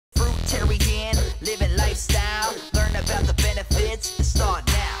lifestyle. Learn about the benefits and start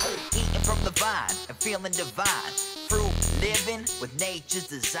now. Eating from the vine and feeling divine. Fruit living with nature's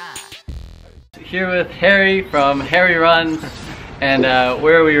design. Here with Harry from Harry Runs, and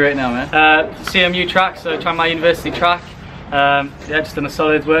where are we right now, man? CMU track, so trying my university track. Yeah, just done a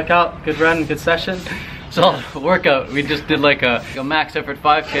solid workout, good run, good session. Solid workout. We just did like a max effort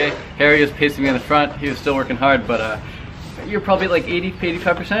 5K. Harry was pacing me in the front. He was still working hard, but you're probably like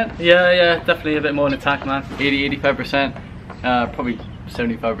 85%? Yeah, definitely a bit more in attack, man. 85%, probably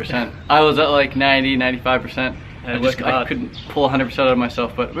 75%. I was at like 95%. I couldn't pull 100% out of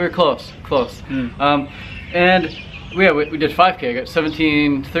myself, but we were close. And yeah, we did 5K. I got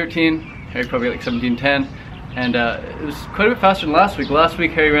 17:13. Harry probably like 17:10, and it was quite a bit faster than last week. Last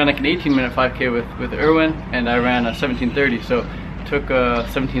week Harry ran like an 18-minute 5K with Irwin, and I ran a 17:30. So took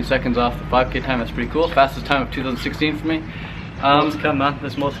 17 seconds off the 5K time. That's pretty cool. Fastest time of 2016 for me. More to come, man.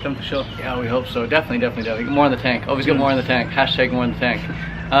 There's more to come for sure. Yeah, we hope so. Definitely. More in the tank. Always get more in the tank. Hashtag more in the tank.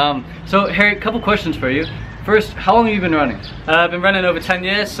 So Harry, a couple questions for you. First, how long have you been running? I've been running over 10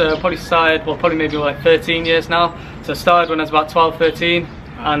 years, so probably maybe like 13 years now. So I started when I was about 12, 13,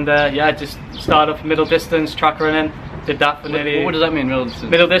 and yeah, just started off middle distance, track running, did that for nearly... What does that mean, middle distance?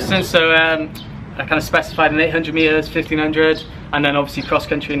 Middle distance, so I kind of specified in 800 meters, 1500, and then obviously cross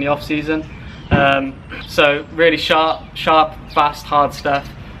country in the off season. So really sharp, fast, hard stuff.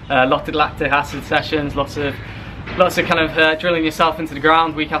 Lots of lactic acid sessions, lots of kind of drilling yourself into the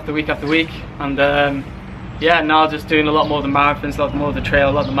ground week after week after week, and yeah, now just doing a lot more of the marathons, a lot more of the trail,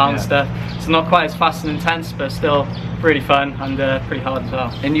 a lot of the mountain stuff. It's not quite as fast and intense, but still really fun and pretty hard as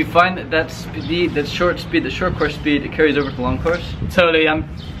well. And you find that speed, that short course speed, it carries over to long course? Totally, I'm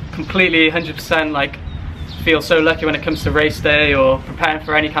completely 100% like, feel so lucky when it comes to race day or preparing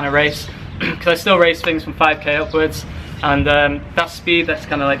for any kind of race, because I still race things from 5K upwards, and that speed that's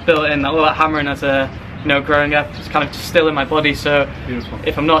kind of like built in, all that hammering as a, you know, growing up, it's kind of just still in my body. So beautiful.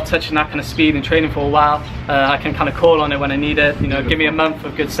 If I'm not touching that kind of speed and training for a while, I can kind of call on it when I need it. You know, give me a month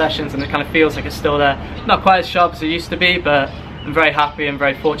of good sessions and it kind of feels like it's still there. Not quite as sharp as it used to be, but I'm very happy and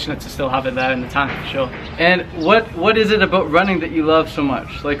very fortunate to still have it there in the tank for sure. And what is it about running that you love so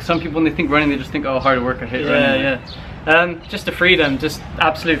much? Like some people, when they think running, they just think, oh, hard work, I hate running. Yeah. Just the freedom, just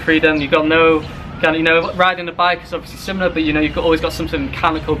absolute freedom. You've got no kind of, you know, riding a bike is obviously similar, but you know, you've always got something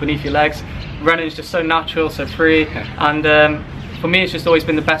mechanical beneath your legs. Running is just so natural, so free, and for me it's just always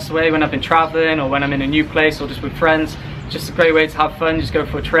been the best way when I've been traveling or when I'm in a new place or just with friends. It's just a great way to have fun. Just go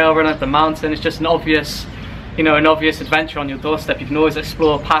for a trail run up the mountain. It's just an obvious, you know, an obvious adventure on your doorstep. You can always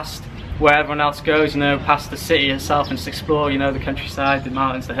explore past where everyone else goes, you know, past the city itself, and just explore, you know, the countryside, the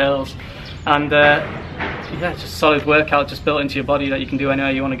mountains, the hills, and yeah, just solid workout just built into your body that you can do anywhere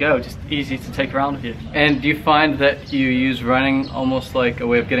you want to go, just easy to take around with you. And do you find that you use running almost like a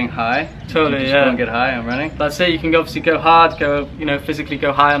way of getting high? Totally, you just go and get high on running? That's it. You can obviously go hard, you know, physically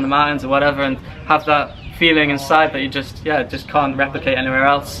go high on the mountains or whatever, and have that feeling inside that you just can't replicate anywhere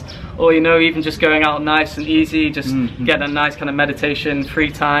else. Or, you know, even just going out nice and easy, just get that nice kind of meditation, free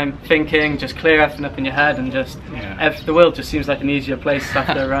time, thinking, just clear everything up in your head, and just the world just seems like an easier place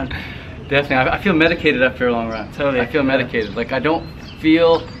after a run. Definitely. I feel medicated after a long run. Totally. I feel medicated. Like I don't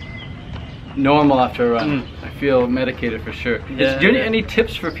feel normal after a run. I feel medicated for sure. Do you have any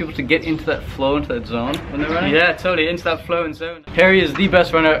tips for people to get into that flow, into that zone when they're running? Yeah, totally. Into that flow and zone. Harry is the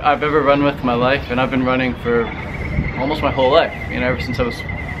best runner I've ever run with in my life, and I've been running for almost my whole life. You know, ever since I was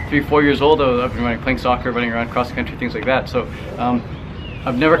 3-4 years old, I've been running, playing soccer, running around cross country, things like that. So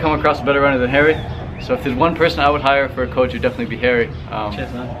I've never come across a better runner than Harry. So if there's one person I would hire for a coach, it would definitely be Harry.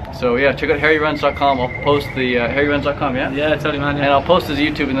 Cheers, man. So yeah, check out harryruns.com. I'll post the harryruns.com, yeah? Yeah, totally, man. Yeah. And I'll post his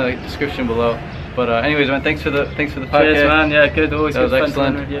YouTube in the description below. But anyways, man, thanks for the 5K. Cheers, man. Yeah, good. Always that good was excellent.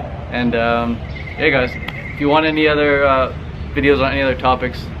 Fun to run with you. And yeah, guys, if you want any other videos on any other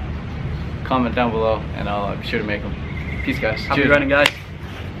topics, comment down below, and I'll be sure to make them. Peace, guys. Happy running, guys.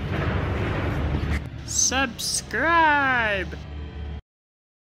 Subscribe.